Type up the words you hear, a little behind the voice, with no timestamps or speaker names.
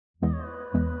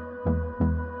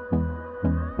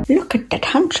Look at that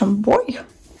handsome boy.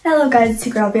 Hello guys, it's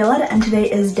your girl Violetta and today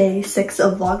is day 6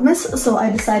 of Vlogmas. So I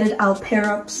decided I'll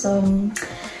pair up some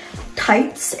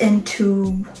tights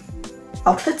into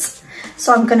outfits.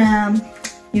 So I'm gonna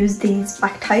use these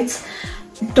black tights.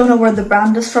 Don't know where the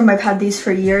brand is from, I've had these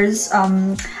for years.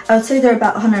 I would say they're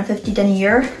about 150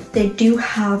 denier. They do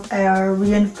have a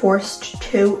reinforced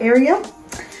toe area.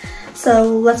 So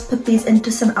let's put these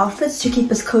into some outfits to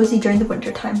keep us cozy during the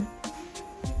winter time.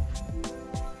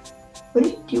 What are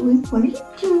you doing? What are you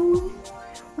doing?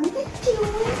 What are you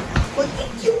doing? What are you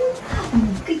doing?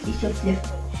 Oh, good, you're so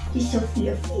fluffy. You're so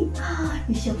fluffy.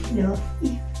 You're so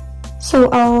fluffy. So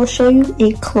I'll show you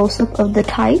a close-up of the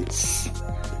tights.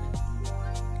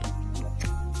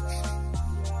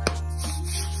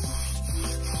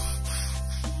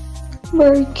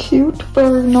 Very cute,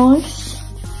 very nice.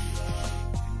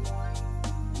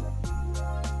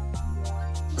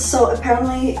 So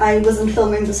apparently I wasn't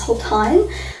filming this whole time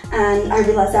and I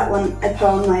realized that when I put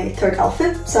on my third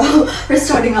outfit, so we're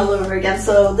starting all over again.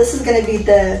 So this is gonna be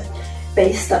the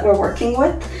base that we're working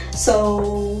with.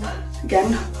 So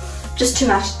again, just to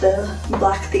match the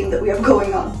black theme that we have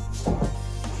going on.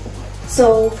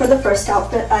 So for the first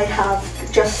outfit, I have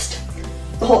just,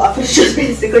 the whole outfit is just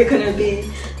basically gonna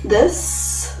be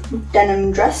this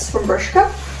denim dress from Bershka.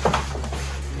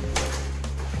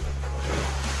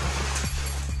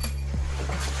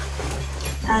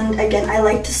 And again, I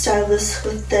like to style this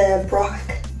with the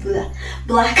black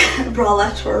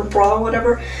bralette or bra or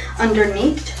whatever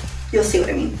underneath. You'll see what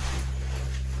I mean.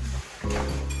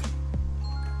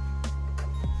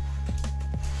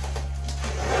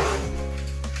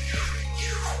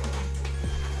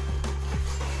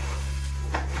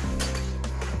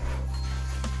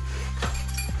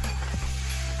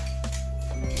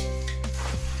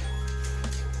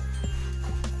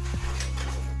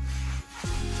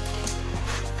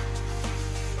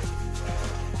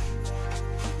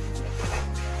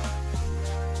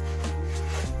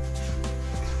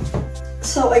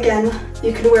 So again,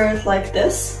 you could wear it like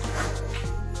this,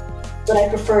 but I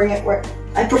prefer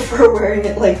wearing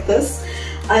it like this.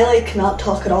 I like not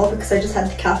talk at all because I just had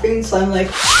the caffeine, so I'm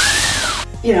like,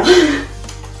 you know.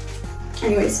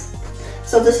 Anyways,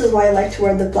 so this is why I like to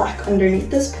wear the black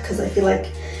underneath this, because I feel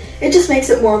like it just makes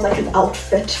it more of like an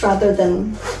outfit rather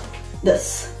than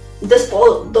this.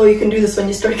 Though you can do this when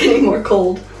you start getting more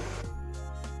cold.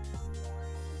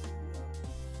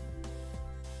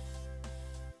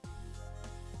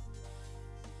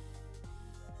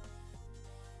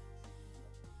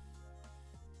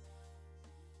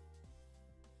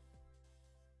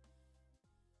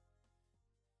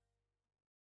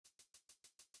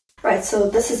 Right, so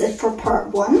this is it for part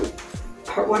one,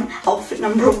 outfit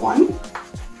number 1.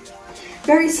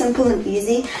 Very simple and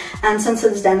easy, and since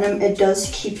it's denim, it does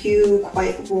keep you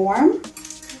quite warm.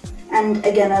 And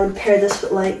again, I would pair this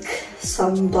with like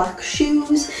some black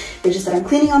shoes. It's just that I'm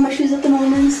cleaning on my shoes at the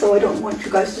moment, so I don't want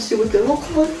you guys to see what they look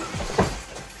like.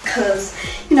 Because,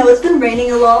 you know, it's been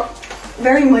raining a lot,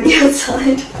 very muddy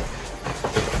outside.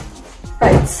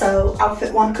 Right, so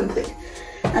outfit 1 complete.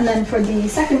 And then for the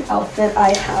second outfit,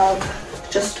 I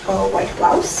have just a white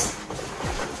blouse.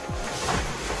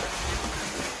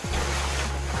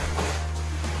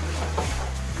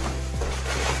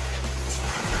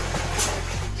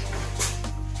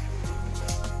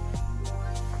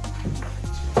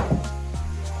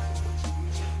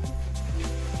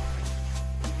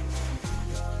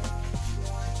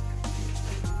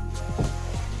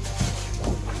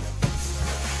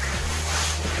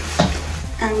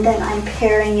 And then I'm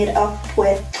pairing it up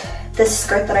with this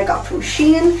skirt that I got from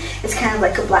Shein. It's kind of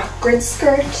like a black grid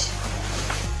skirt.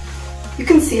 You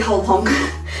can see how long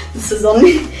this is on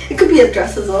me. It could be a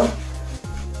dress as well.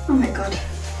 Oh my god.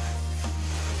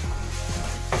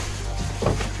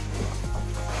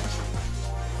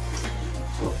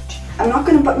 I'm not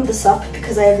going to button this up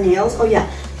because I have nails. Oh yeah,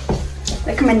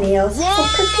 look at my nails. Wow.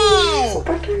 So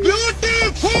pretty, so pretty.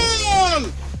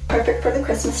 Beautiful! Perfect for the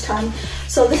Christmas time.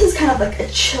 So this is kind of like a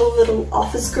chill little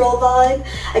office girl vibe.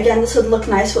 Again, this would look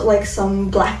nice with like some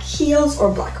black heels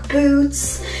or black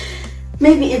boots.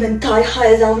 Maybe even thigh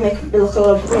highs. That'll make it look a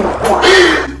little more.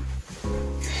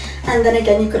 And then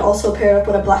again, you could also pair it up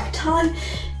with a black tie.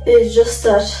 It's just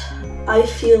that I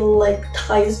feel like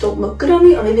ties don't look good on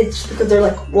me, or maybe it's just because they're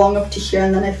like long up to here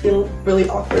and then I feel really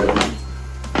awkward in them.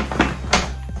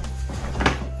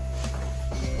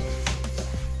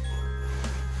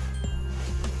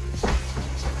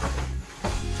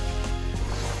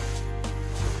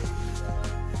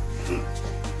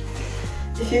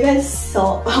 If you guys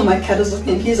saw how my cat is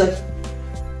looking, he's like,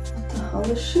 what the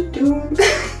hell is she doing?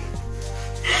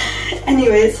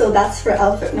 Anyway, so that's for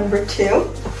outfit number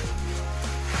 2.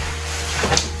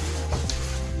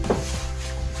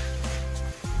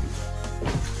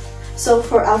 So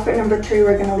for outfit number 3,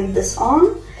 we're gonna leave this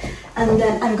on, and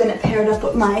then I'm gonna pair it up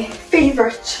with my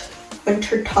favorite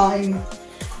wintertime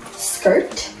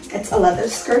skirt. It's a leather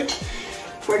skirt.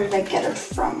 Where did I get it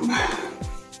from?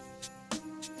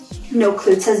 No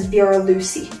clue. It says Vera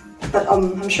Lucy, but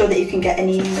I'm sure that you can get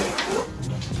any.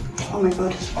 Oh my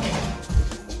god.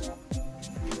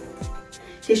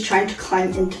 He's trying to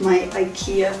climb into my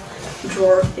IKEA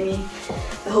drawer thingy.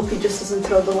 I hope he just doesn't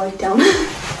throw the light down.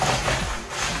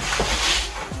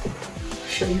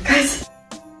 I'll show you guys.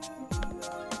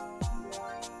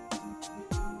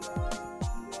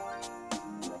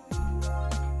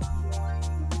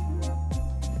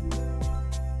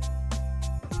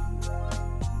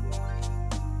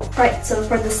 Right, so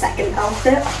for the second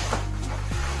outfit,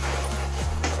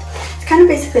 it's kind of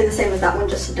basically the same as that one,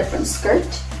 just a different skirt.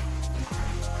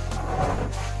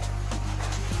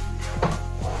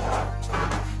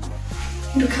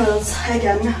 Because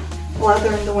again,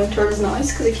 leather in the winter is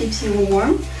nice because it keeps you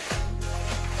warm.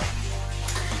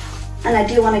 And I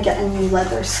do want to get a new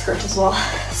leather skirt as well.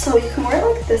 So you can wear it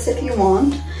like this if you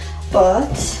want,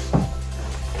 but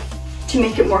to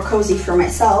make it more cozy for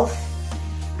myself,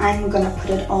 I'm gonna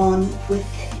put it on with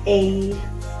a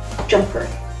jumper.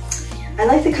 I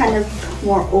like the kind of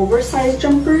more oversized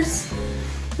jumpers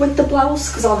with the blouse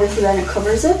because obviously then it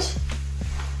covers it.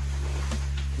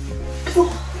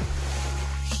 Oh.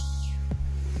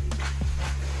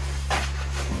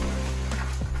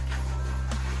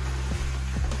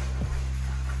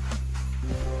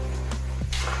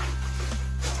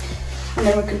 And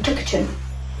then we can tuck it in.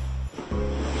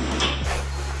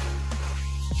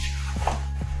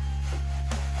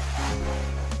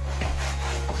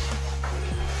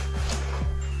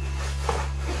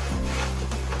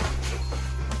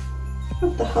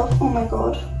 What the hell? Oh my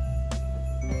god.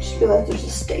 I just realized there's a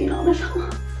stain on it.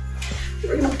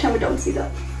 We're gonna pretend we don't see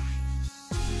that.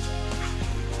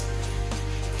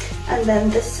 And then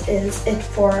this is it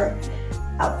for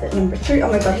outfit number 3.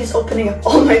 Oh my god, he's opening up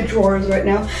all my drawers right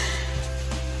now.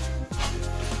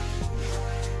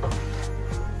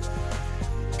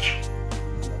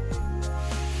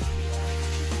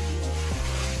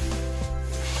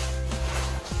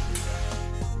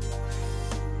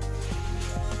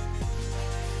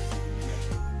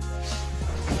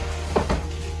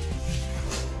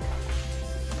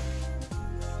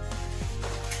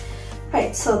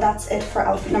 Right, so that's it for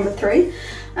outfit number 3.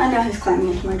 And now he's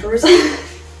climbing into my drawers.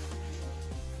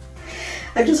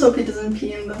 I just hope he doesn't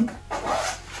pee in them.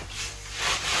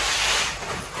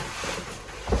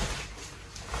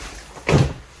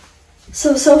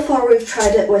 So far we've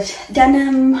tried it with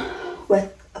denim,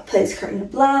 with a plaid skirt and a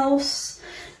blouse,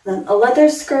 then a leather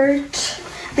skirt.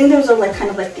 I think those are like kind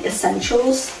of like the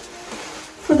essentials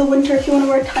for the winter if you want to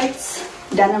wear tights,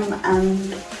 denim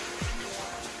and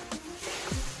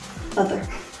leather.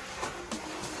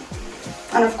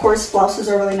 And of course blouses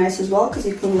are really nice as well because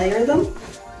you can layer them.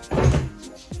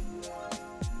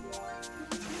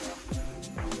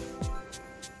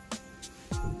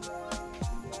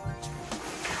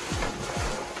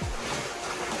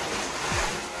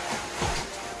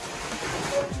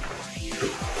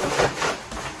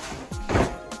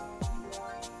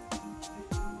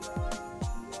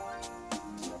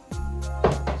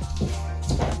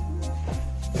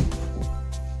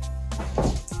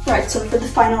 Right, so for the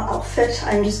final outfit,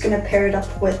 I'm just gonna pair it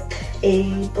up with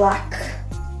a black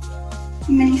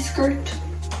mini skirt.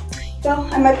 Well,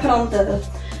 I might put on the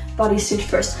bodysuit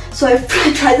first. So I've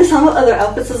tried this on with other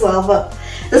outfits as well, but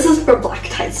this is for black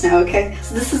tights now, okay?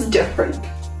 So this is different.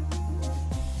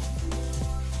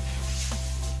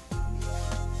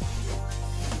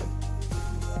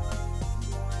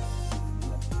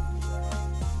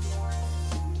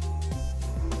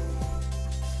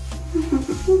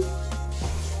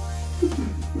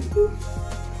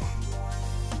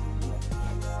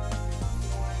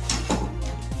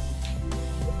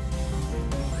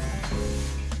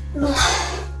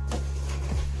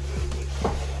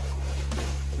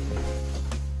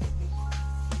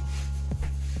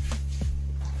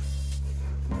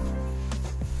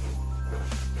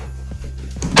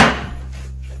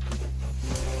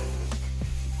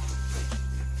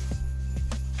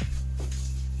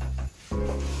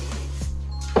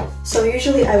 So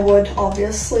usually I would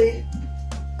obviously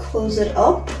close it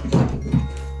up,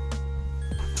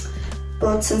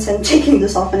 but since I'm taking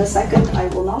this off in a second, I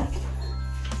will not.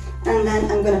 And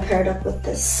then I'm gonna pair it up with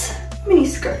this mini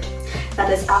skirt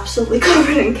that is absolutely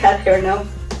covered in cat hair now.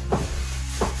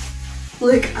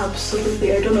 Like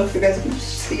absolutely, I don't know if you guys can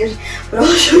see it, but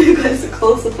I'll show you guys a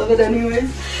close-up of it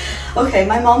anyways. Okay,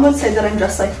 my mom would say that I'm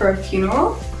dressed like for a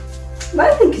funeral,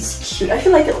 but I think it's cute. I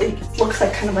feel like it looks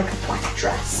like kind of like a black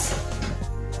dress.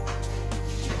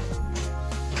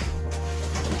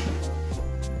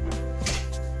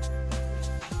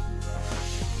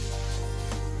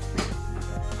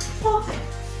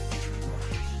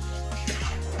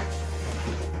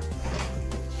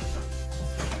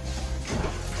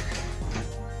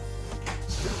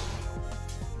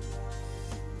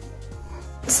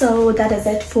 So that is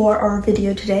it for our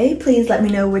video today. Please let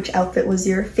me know which outfit was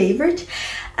your favorite,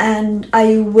 and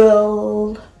I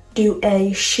will do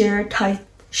a sheer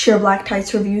black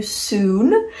tights review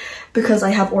soon because I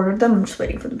have ordered them. I'm just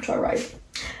waiting for them to arrive.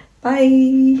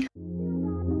 Bye.